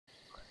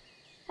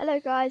Hello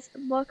guys,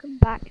 and welcome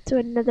back to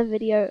another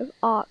video of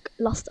ARK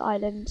Lost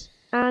Island.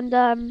 And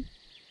in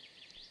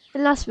the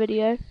last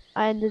video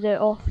I ended it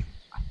off,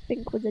 I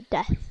think, with a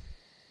death.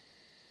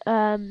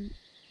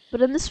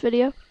 But in this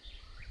video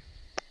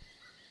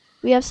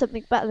we have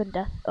something better than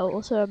death. Oh,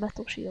 also a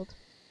metal shield,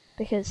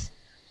 because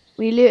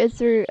we looted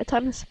through a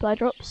ton of supply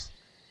drops.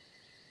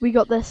 We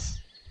got this,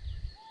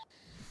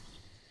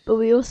 but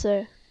we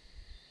also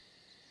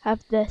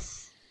have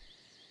this.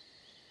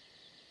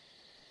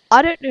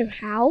 I don't know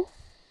how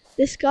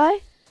this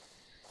guy,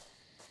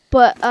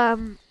 but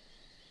how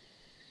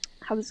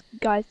this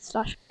guy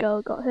slash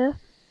girl got here,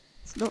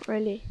 it's not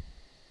really,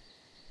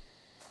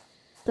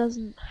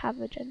 doesn't have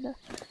a gender.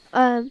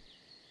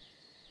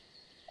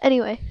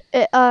 Anyway,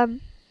 it I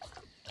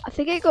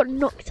think it got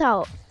knocked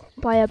out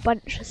by a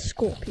bunch of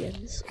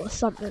scorpions or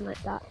something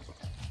like that.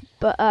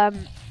 But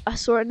I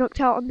saw it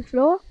knocked out on the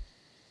floor.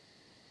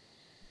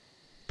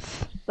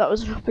 That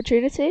was an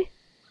opportunity.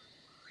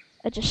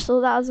 I just saw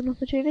that as an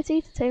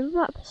opportunity to tame him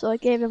up, so I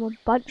gave him a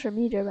bunch of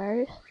meteor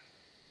berries,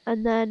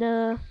 and then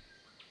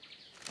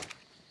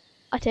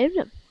I tamed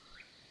him.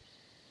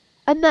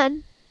 And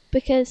then,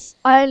 because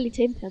I only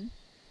tamed him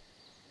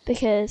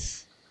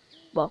because,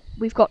 well,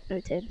 we've got no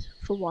tames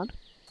for one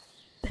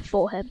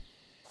before him,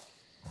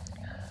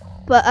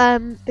 but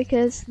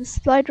because the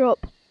supply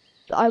drop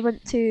that I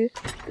went to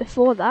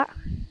before that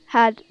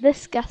had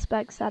this gas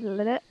bag saddle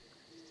in it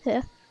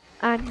here,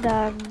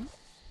 and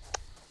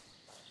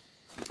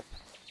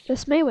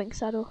this Maywing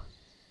saddle.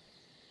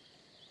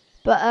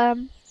 But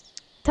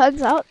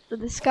turns out that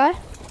this guy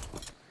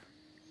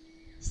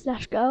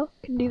slash girl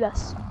can do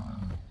this.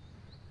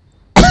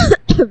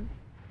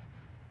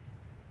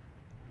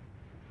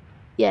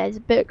 Yeah, it's a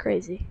bit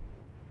crazy,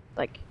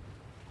 like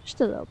just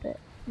a little bit,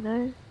 you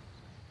know.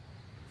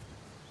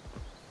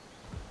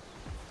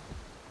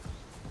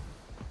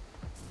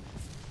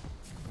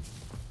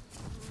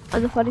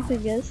 And the funny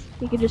thing is,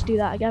 he can just do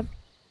that again.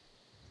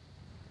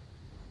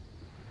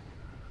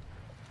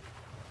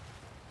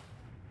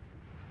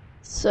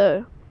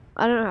 So,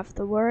 I don't have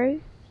to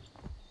worry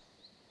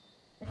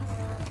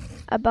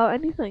about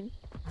anything,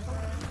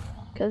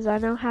 because I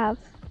now have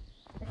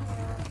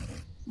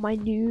my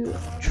new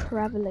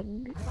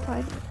traveling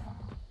time.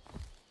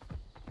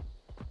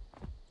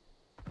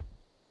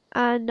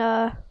 And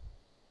I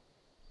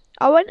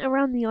went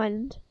around the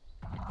island.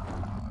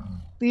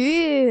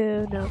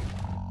 Ew, no.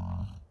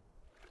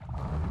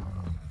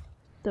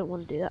 Don't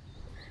want to do that.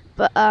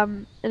 But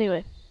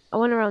anyway, I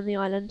went around the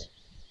island,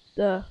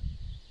 the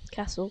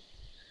castle,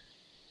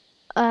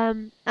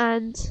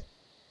 and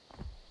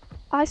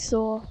I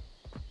saw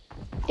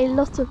a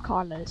lot of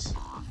Carnos.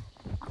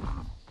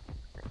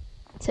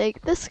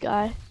 Take this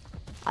guy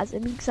as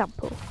an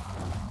example.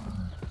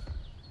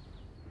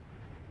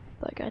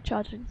 That guy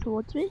charging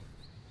towards me.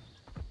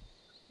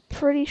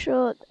 Pretty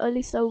sure at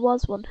least there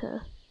was one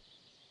here.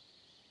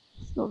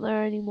 It's not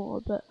there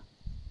anymore, but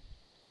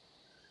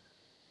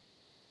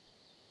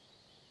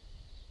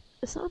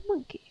is that a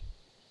monkey?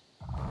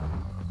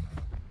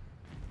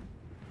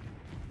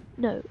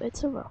 No,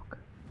 it's a rock.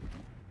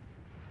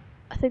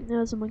 I think there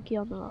was a monkey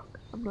on the rock.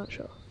 I'm not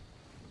sure.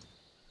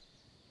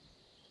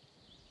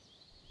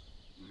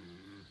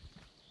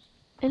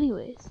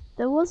 Anyways,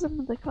 there was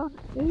another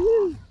Carno.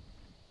 Ooh!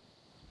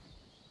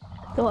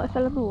 I thought I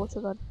fell in the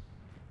water then.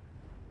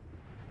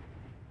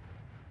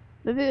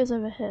 Maybe it was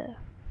over here.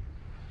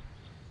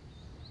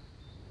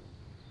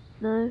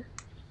 No?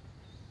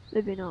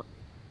 Maybe not.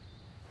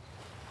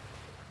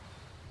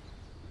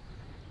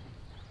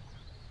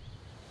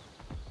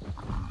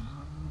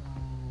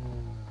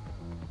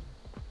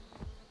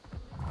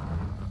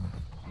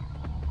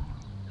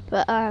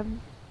 But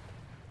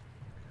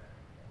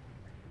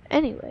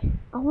anyway,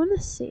 I want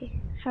to see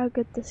how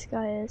good this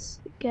guy is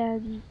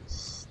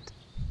against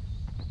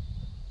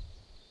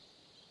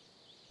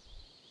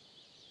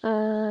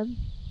I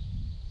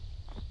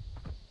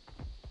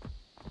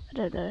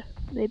don't know,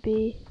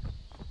 maybe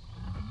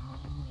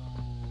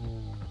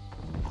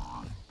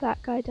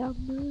that guy down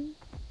there.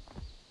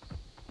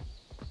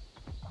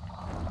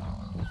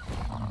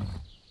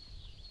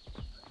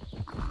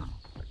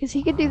 Because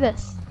he can do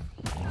this.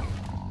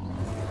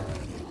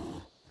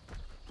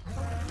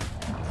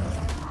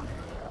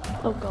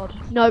 Oh god.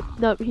 Nope,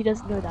 nope, he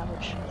does no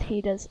damage.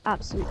 He does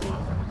absolutely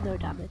no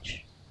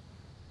damage.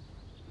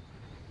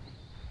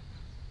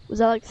 Was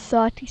that like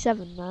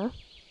 37 there?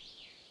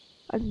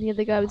 And the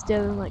other guy was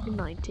doing like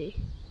 90.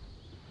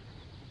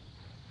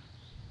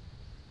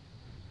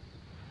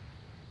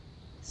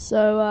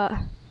 So,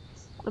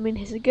 I mean,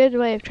 it's a good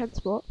way of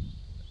transport.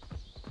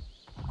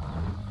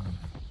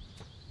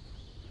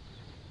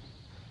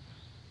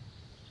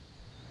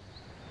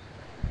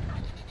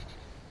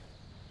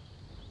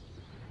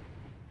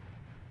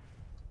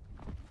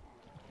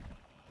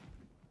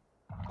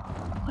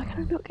 Why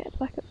can I not get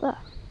back up there?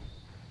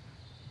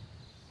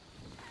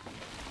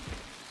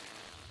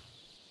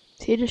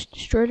 He just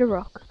destroyed a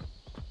rock.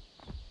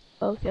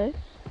 Okay.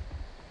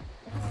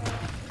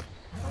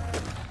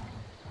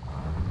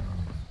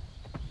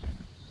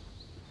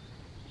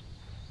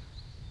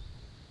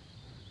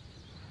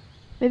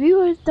 Maybe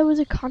there was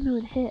a Carno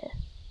in here.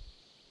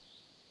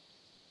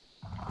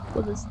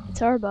 Well, there's the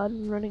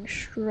Terrorbird running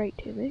straight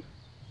to me.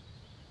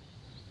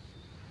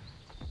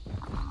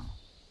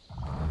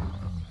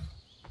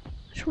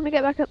 I just want to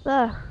get back up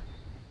there.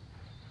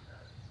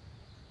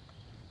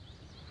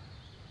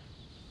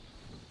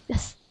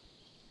 Yes.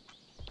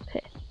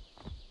 Okay.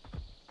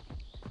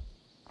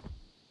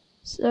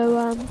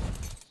 So,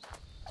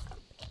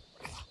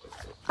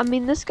 I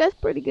mean, this guy's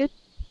pretty good.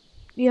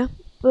 Yeah,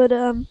 but,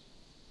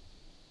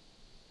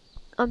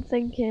 I'm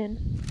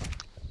thinking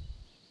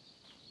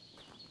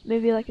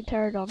maybe like a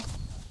pterodon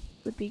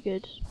would be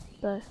good,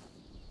 though.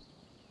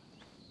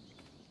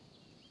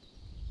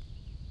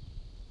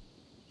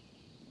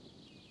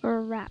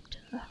 Or a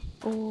raptor.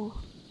 Or...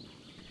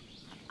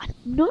 I'm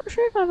not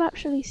sure if I've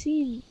actually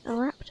seen a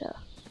raptor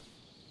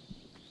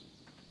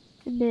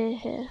near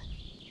here.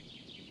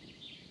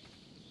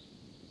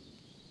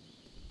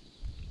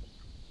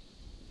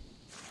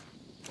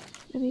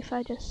 Maybe if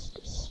I just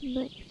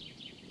snipe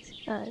these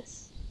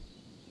guys.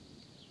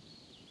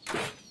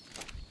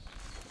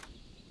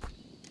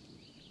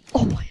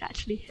 Oh, I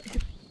actually hit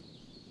him.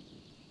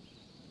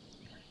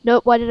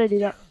 Nope, why did I do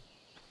that?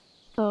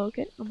 Oh,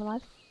 okay, I'm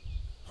alive.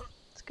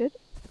 That's good.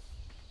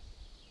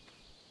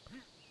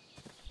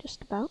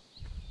 Just about.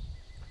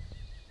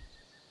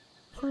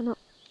 Why not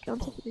get on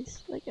top of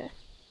these? There you go.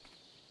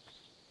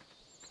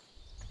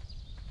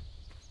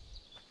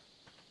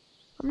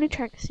 How many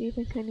tracks do you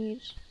think I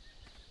need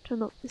to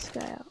knock this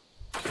guy out?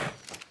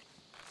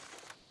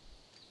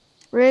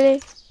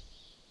 Really?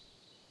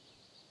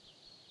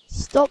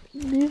 Stop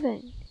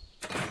moving.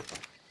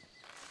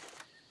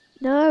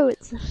 No,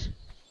 it's...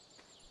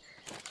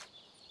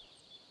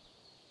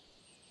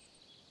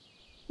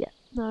 yeah,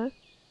 no.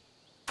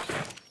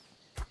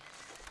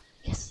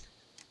 Yes.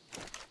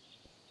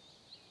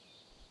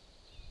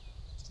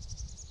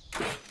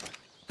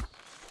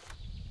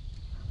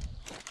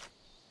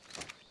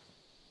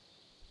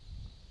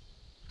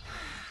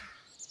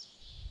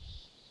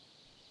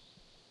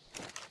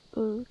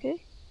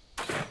 Okay.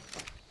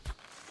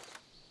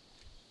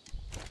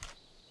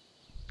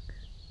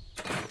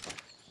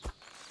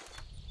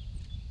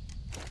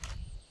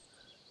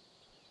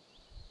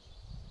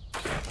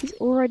 He's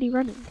already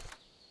running.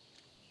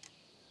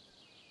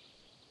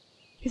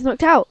 He's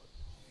knocked out.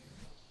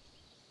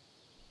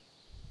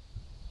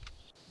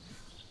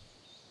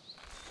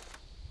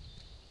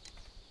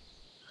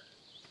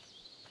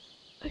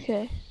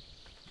 Okay.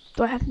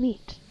 Do I have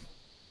meat?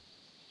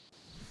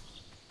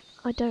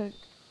 I don't.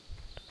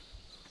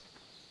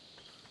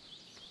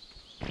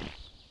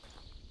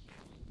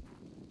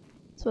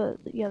 So,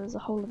 yeah, there's a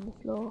hole in the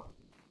floor.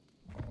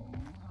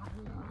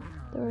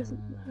 There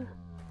isn't there.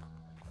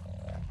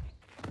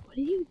 What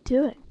are you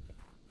doing?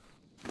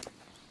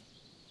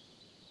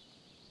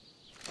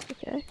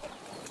 Okay.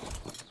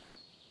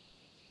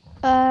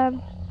 I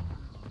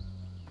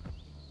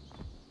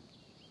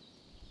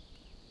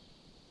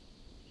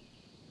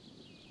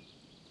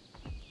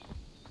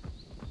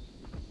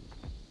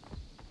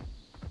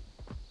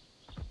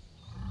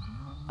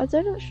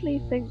don't actually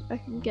think I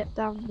can get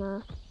down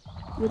there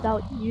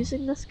without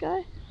using this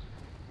guy.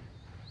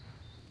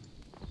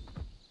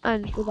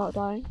 And without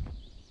dying.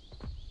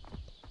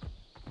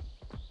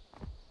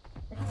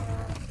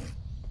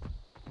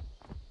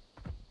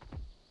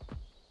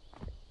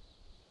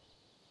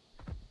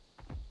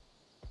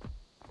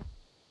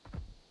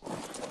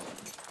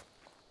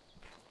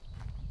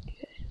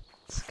 Okay,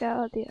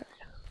 scour the area.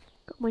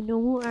 Got my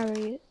normal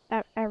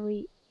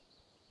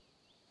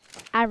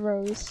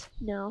arrows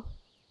now.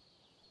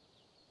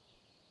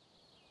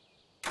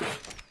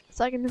 Is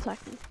that gonna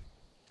attack me?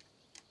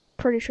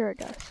 Pretty sure it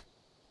does.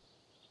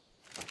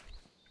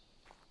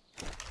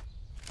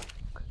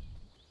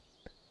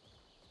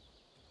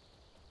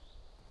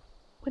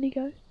 Where'd he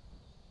go?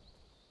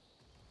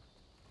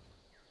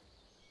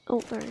 Oh,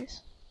 there he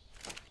is.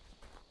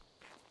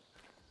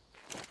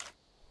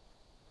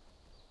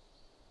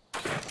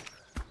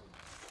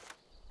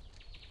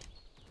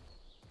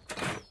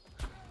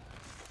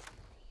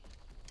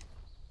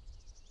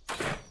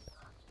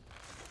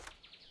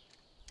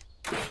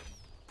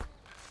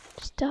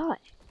 Just die.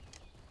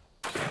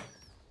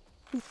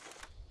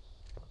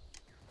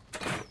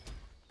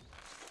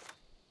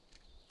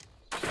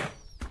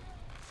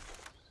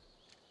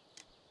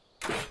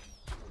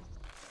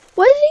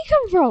 Where did he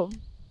come from?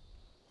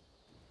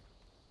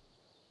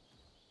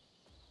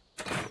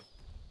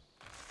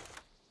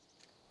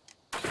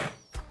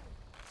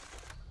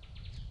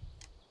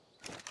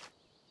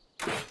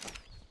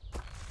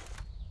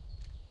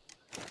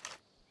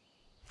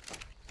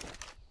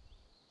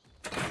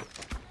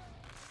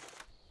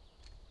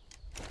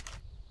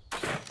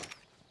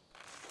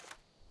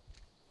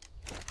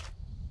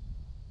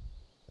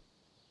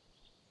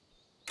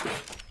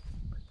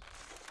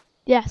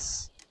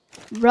 Yes.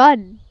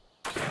 Run.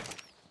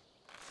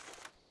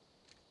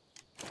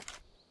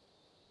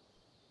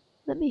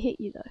 Let me hit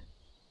you though.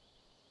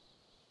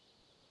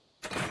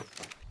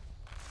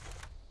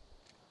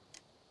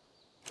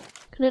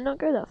 Can it not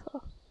go that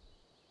far?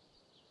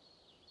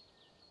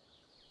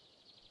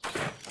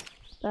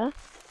 There.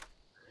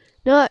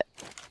 No!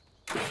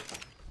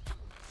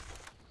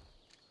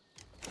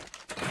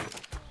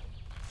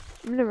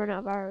 I'm gonna run out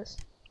of arrows.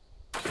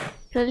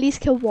 Can at least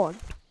kill one.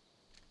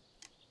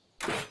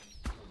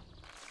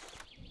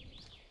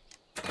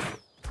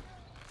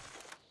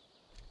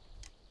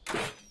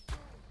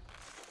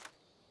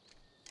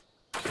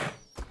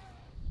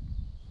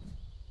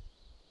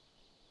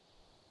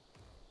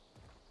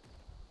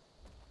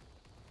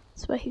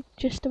 That's where he's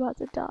just about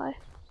to die.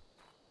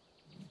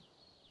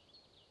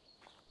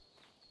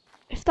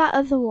 If that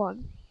other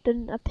one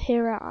didn't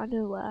appear out of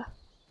nowhere,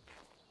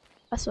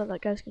 I swear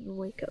that guy's gonna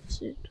wake up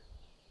soon.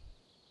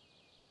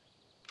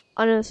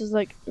 I know this is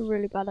like a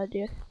really bad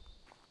idea.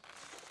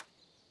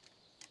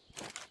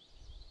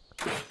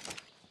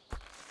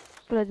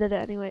 But I did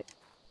it anyway.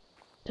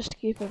 Just to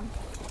keep him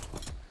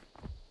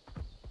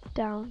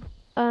down.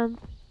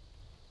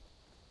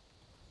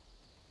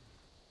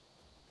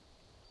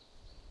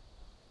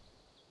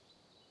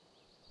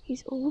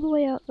 He's all the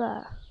way out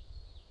there.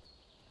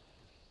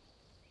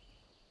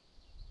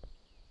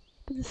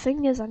 But the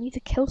thing is, I need to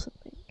kill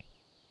something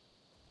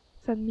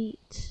for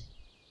meat.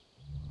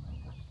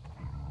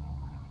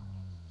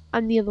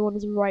 And the other one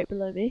is right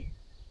below me.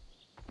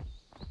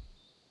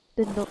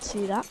 Did not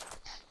see that.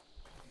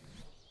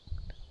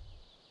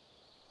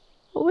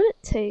 What would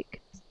it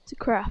take to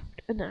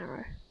craft an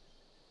arrow?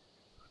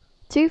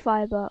 2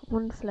 fibre,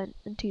 1 flint,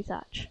 and 2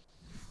 thatch.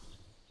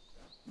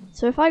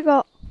 So if I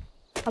got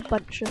a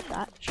bunch of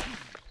thatch,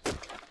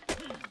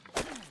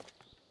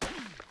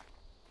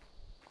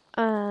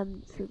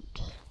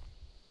 flint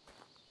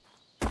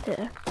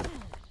here.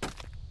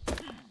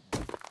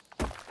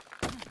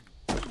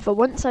 For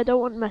once, I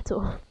don't want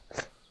metal.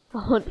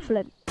 I want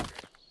flint.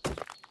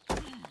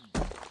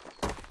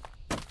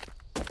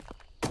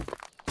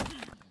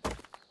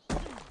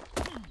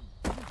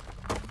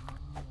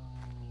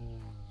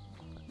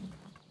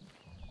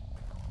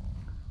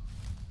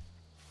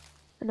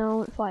 And now I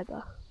want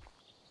fibre.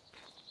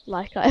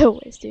 Like I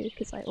always do,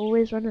 because I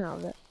always run out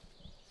of it.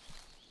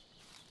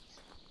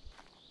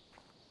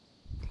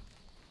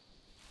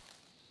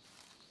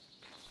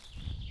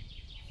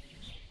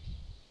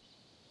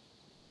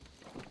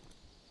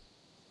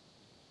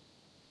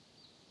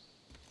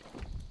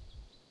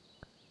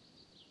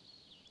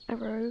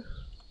 Arrow.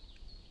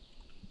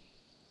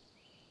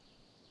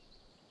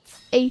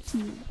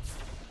 18.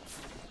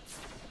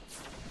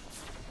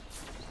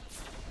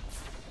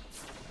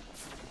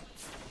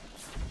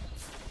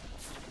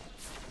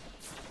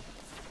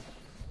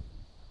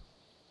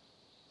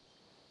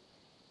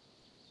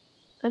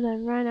 And I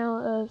ran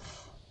out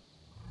of...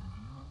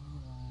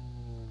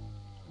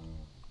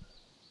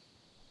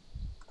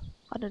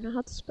 I don't know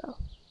how to spell.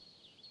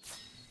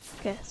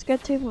 Okay, let's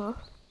get 2 more.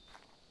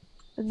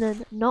 And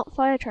then not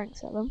fire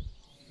tranks at them.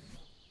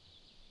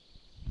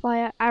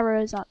 Fire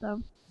arrows at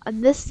them.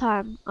 And this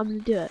time, I'm gonna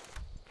do it.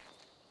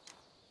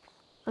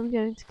 I'm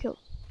going to kill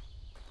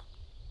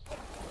them.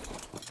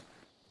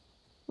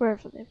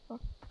 Wherever they've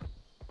gone.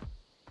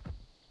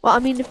 Well, I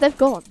mean, if they've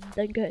gone,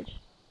 then good.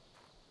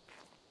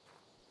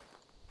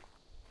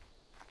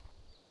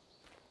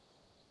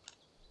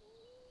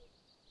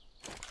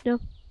 No.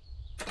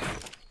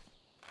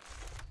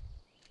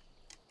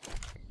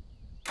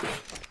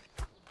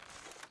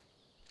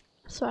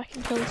 So I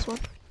can kill this one.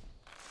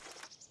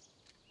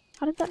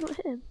 How did that not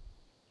hit him?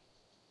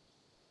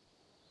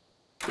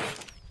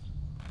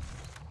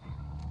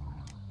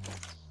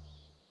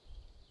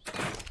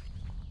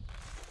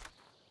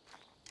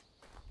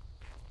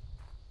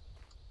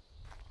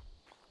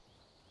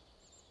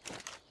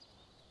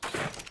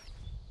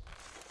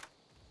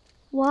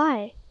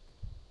 Why?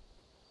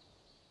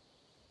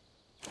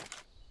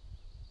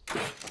 Oh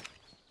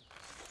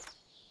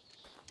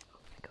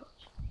my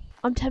gosh.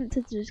 I'm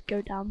tempted to just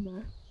go down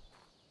there.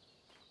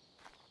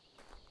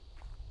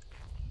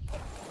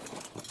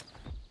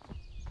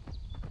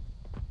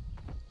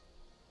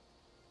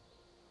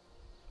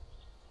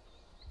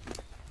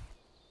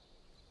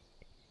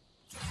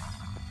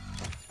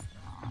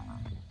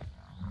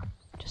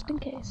 Just in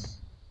case.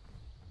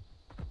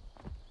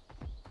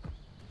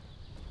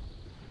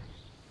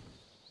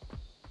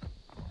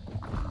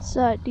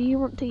 So, do you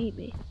want to eat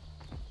me?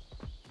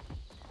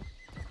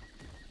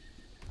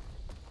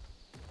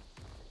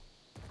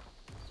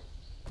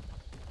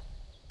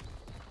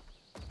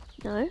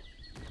 No?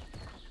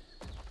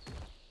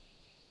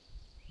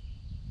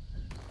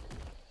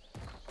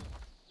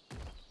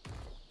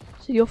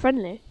 So you're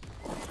friendly?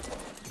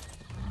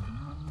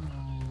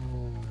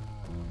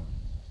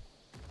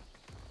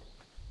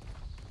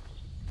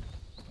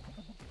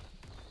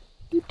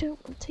 You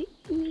don't want to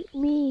eat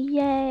me,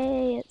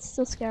 yay! It's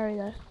still scary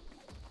though.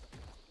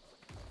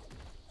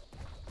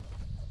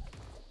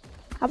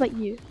 How about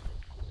you?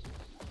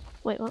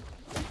 Wait, what?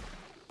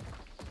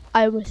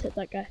 I almost hit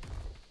that guy.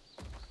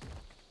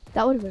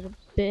 That would have been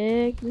a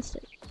big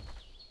mistake.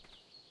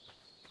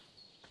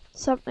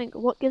 Something,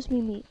 what gives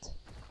me meat?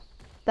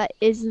 That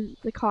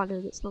isn't the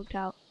Carno that's knocked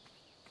out,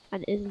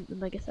 and isn't the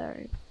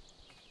Megatherium.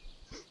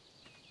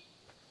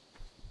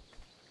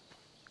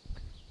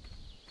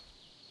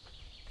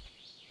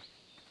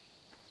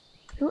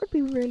 know what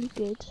would be really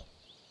good?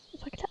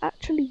 If I could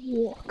actually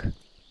walk.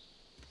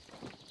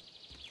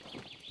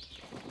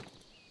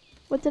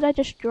 What did I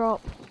just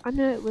drop? I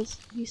know it was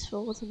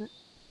useful, wasn't it?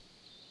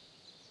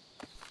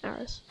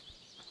 Arrows.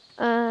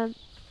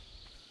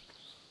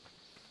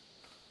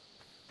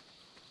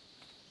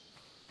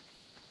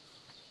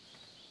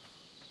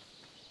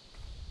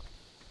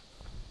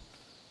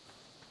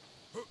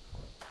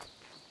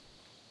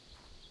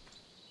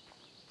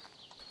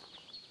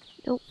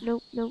 Nope,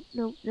 nope, nope,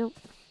 nope, nope.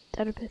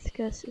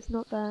 Denopithecus, it's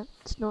not there.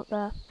 It's not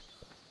there.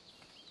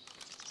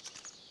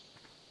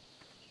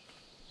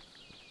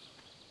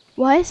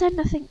 Why is there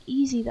nothing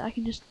easy that I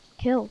can just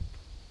kill?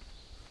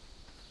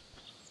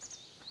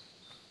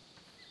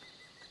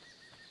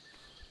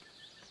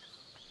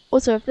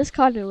 Also, if this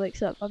Carno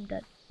wakes up, I'm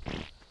dead.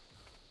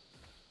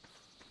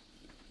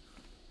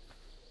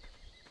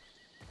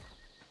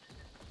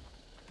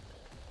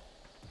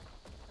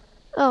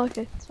 Oh,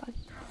 okay, it's fine.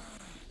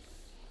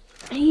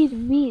 I need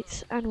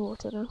meat and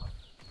water now.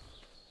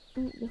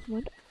 Never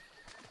mind.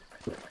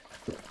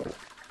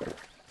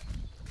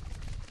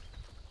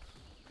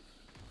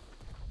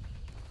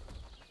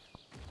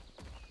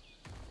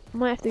 I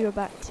might have to go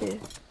back to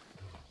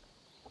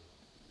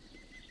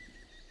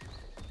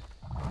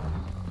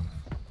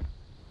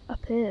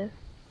up here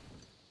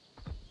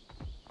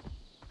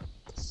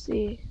to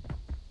see.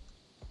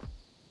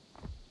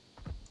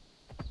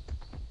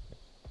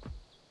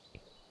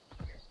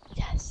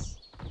 Yes.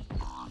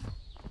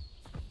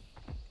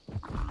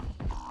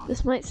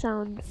 This might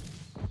sound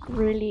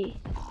really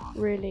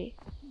mean.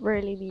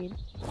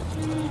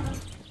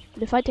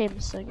 But if I tame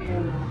this thing,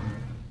 in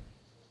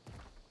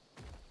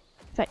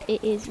fact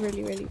it is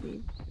really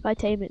mean. If I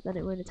tame it, then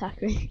it won't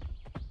attack me.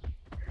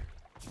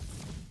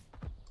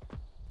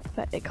 In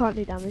fact, it can't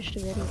do damage to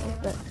me anyway,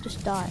 but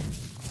just die.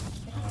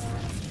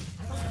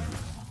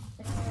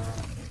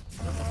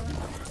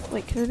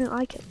 Wait, can I not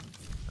I kill?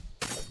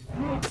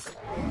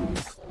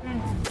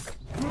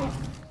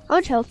 How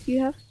much health do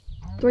you have?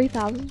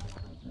 3,000.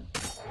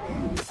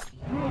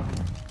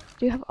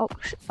 Do you have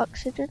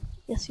oxygen?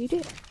 Yes, you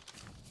do.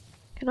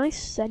 Can I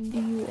send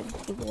you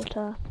into the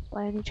water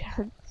by any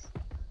chance?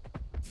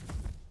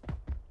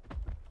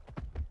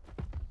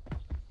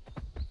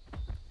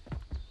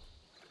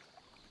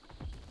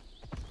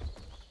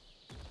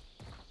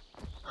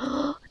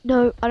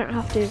 No, I don't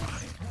have to.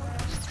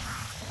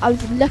 I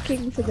was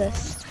looking for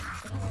this,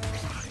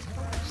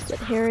 but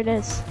here it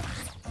is.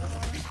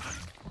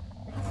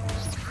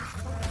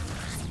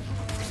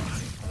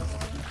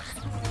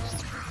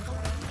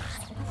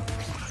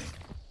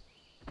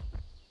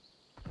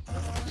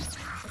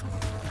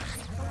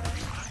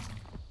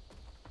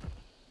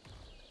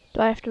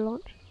 Do I have to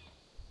launch?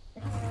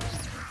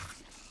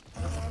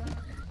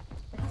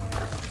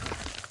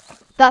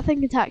 That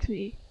thing attacks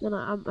me, then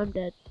I'm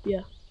dead.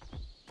 Yeah.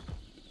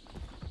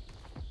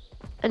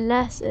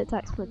 Unless it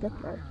attacks my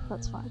Diplo,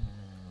 that's fine.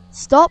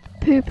 Stop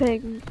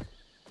pooping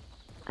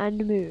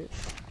and move.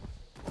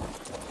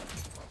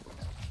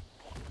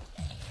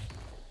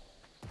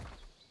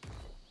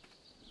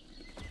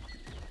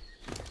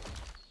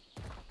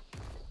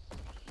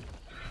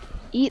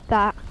 Eat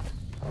that.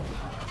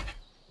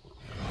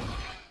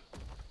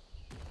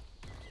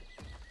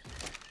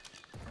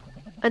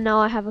 And now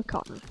I have a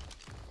Carno.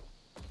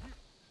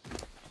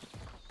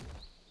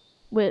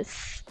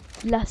 With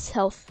less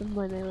health than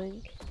my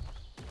mailing.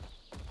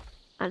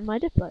 And my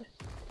Diplo.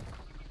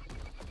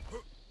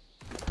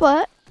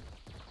 But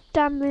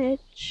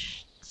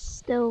damage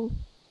still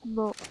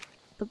not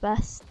the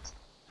best.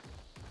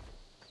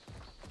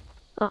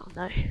 Oh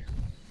no.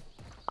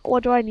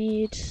 What do I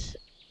need?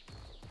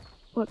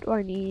 What do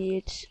I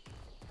need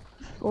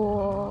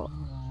for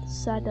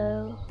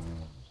Shadow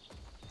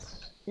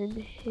in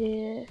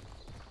here?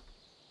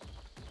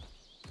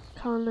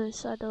 Carno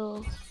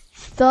Saddle.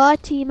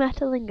 30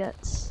 metal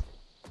ingots.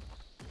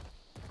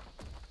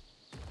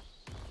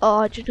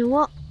 Oh, do you know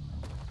what?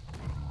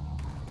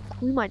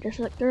 We might just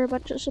look through a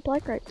bunch of supply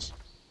crates.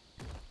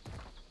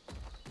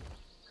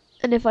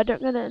 And if I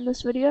don't get it in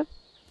this video,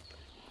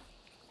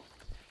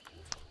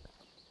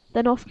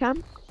 then off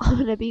cam, I'm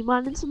gonna be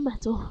mining some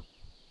metal.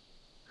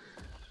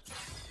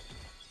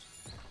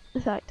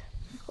 In fact,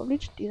 I'll probably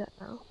just do that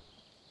now.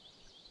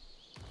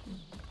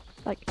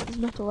 Like, there's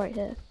metal right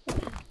here.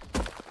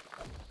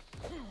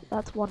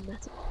 That's one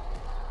metal.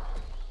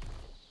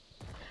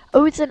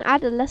 Oh, it's an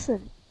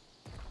adolescent.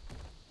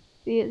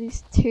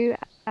 These two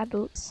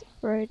adults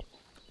rode.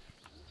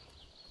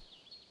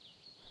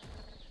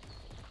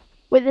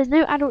 Wait, there's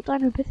no adult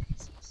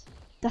Dinopithecus.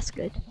 That's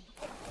good.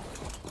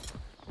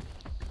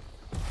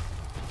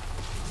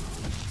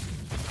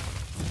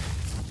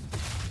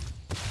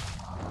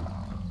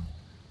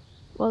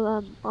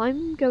 Well,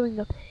 I'm going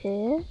up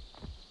here.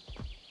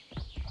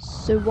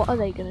 So what are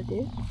they gonna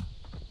do?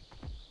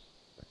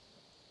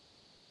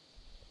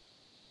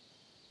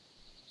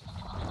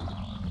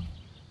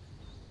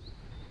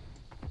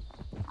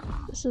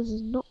 This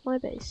is not my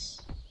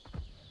base.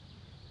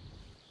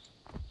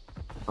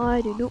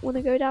 I do not want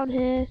to go down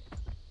here.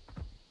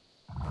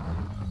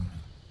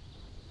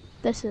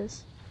 This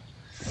is.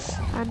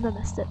 And I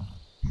missed it.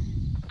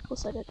 Of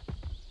course I did.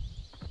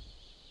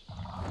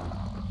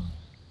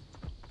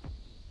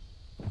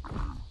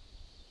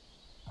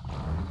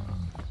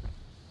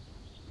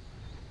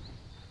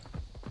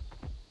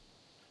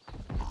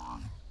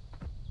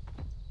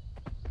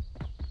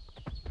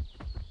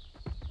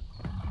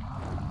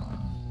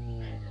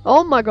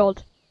 Oh my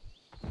god.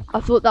 I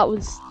thought that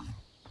was...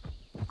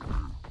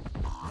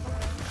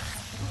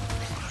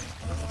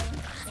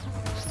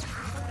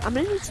 I'm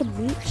gonna need some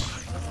meat.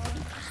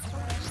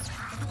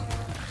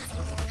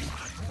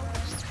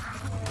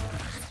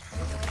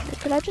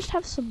 Could I just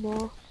have some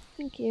more?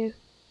 Thank you.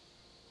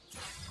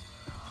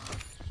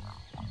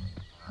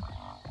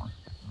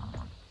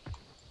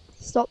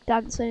 Stop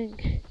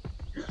dancing.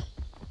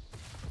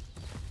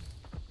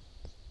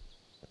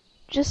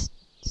 Just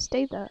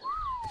stay there.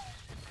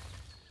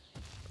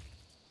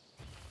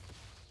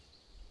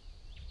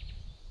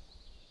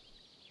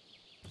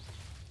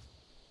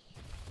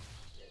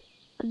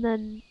 And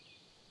then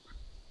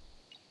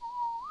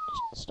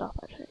just stop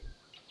actually.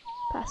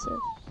 Passive.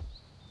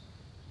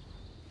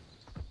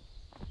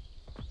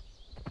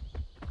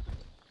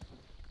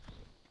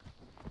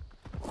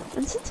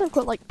 And since I've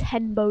got like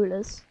 10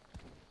 bowlers,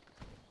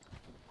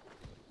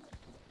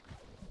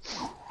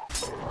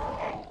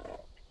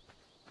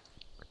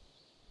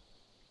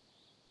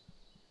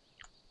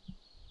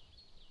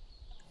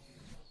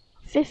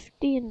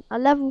 a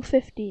level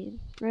 15,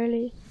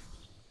 really?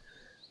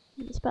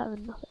 It's better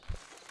than nothing.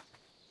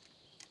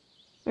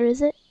 Or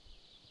is it?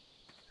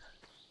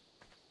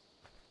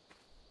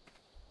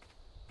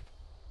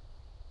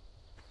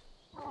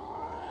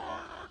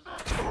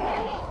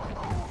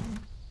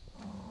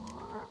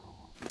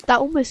 That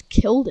almost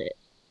killed it.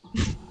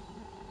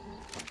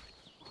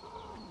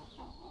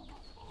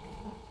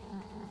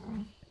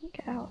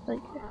 Get out, like.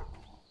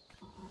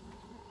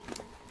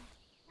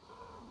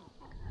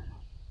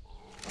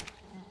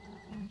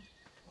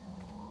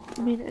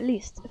 I mean, at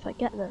least if I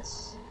get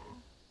this,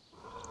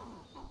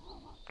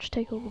 just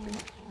take all the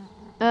meat.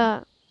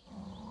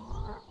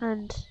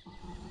 And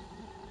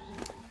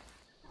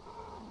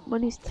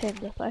when he's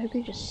tamed up, I hope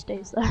he just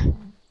stays there. Can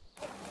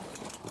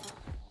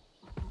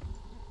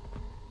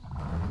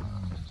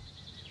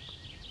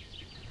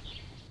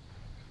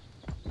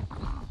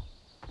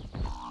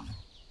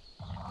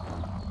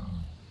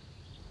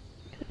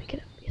I pick it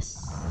up?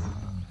 Yes.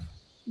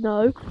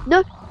 No.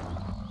 No!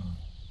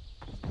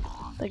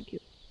 Thank you.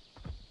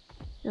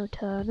 Now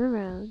turn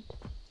around.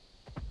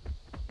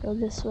 Go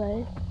this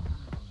way.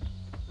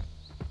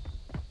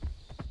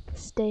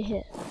 Stay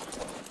here.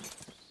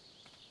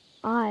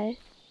 I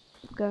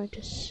am going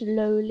to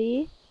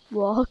slowly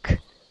walk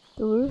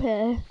through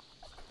here.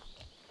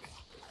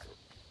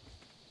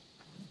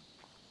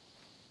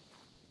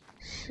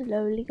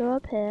 Slowly go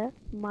up here.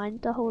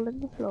 Mind the hole in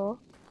the floor.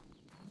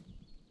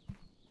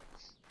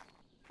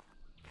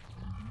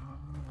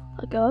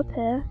 I'll go up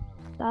here.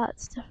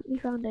 That's definitely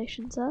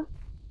foundation, sir.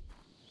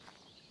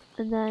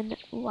 And then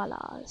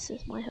voila, this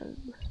is my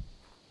home.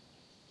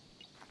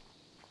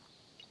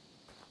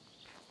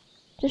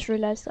 Just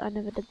realised that I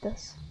never did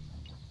this.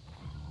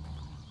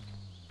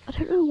 I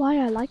don't know why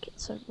I like it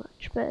so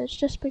much, but it's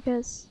just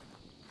because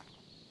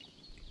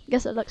I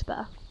guess it looks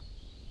better.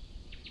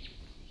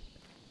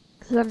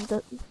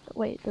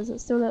 Wait, does it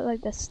still look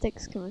like there's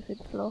sticks coming through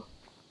the floor?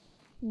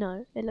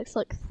 No, it looks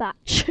like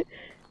thatch.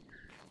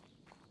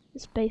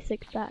 It's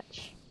basic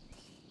thatch.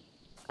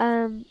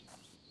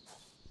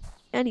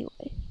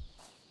 Anyway,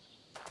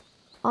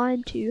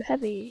 I'm too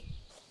heavy.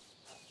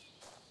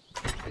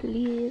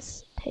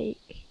 Please take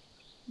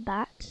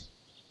that,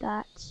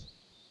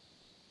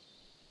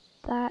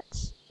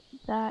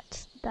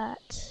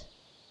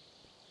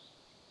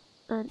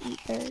 and eat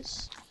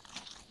those.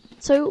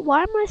 So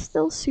why am I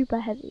still super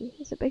heavy?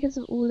 Is it because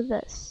of all of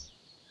this?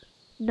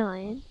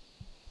 9,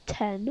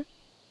 10.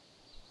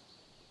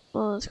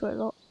 Oh, that's quite a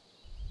lot.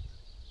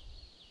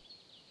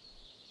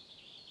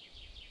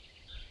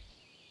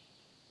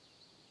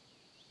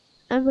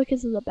 And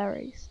because of the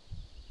berries.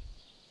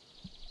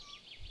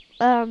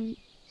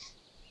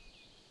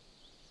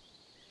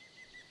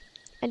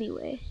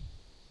 Anyway.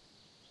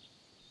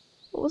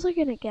 What was I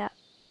gonna get?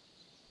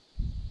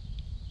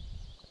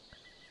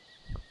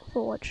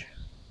 Forge.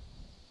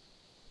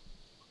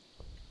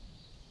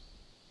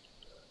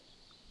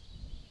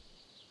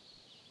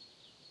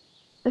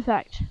 In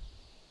fact,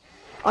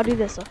 I'll do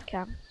this off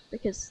cam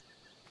because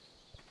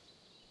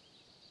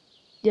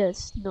yeah,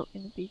 it's not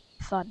gonna be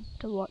fun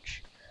to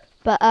watch.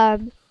 But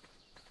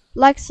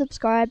like,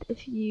 subscribe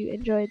if you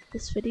enjoyed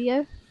this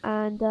video,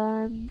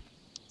 and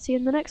see you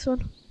in the next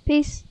one.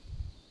 Peace.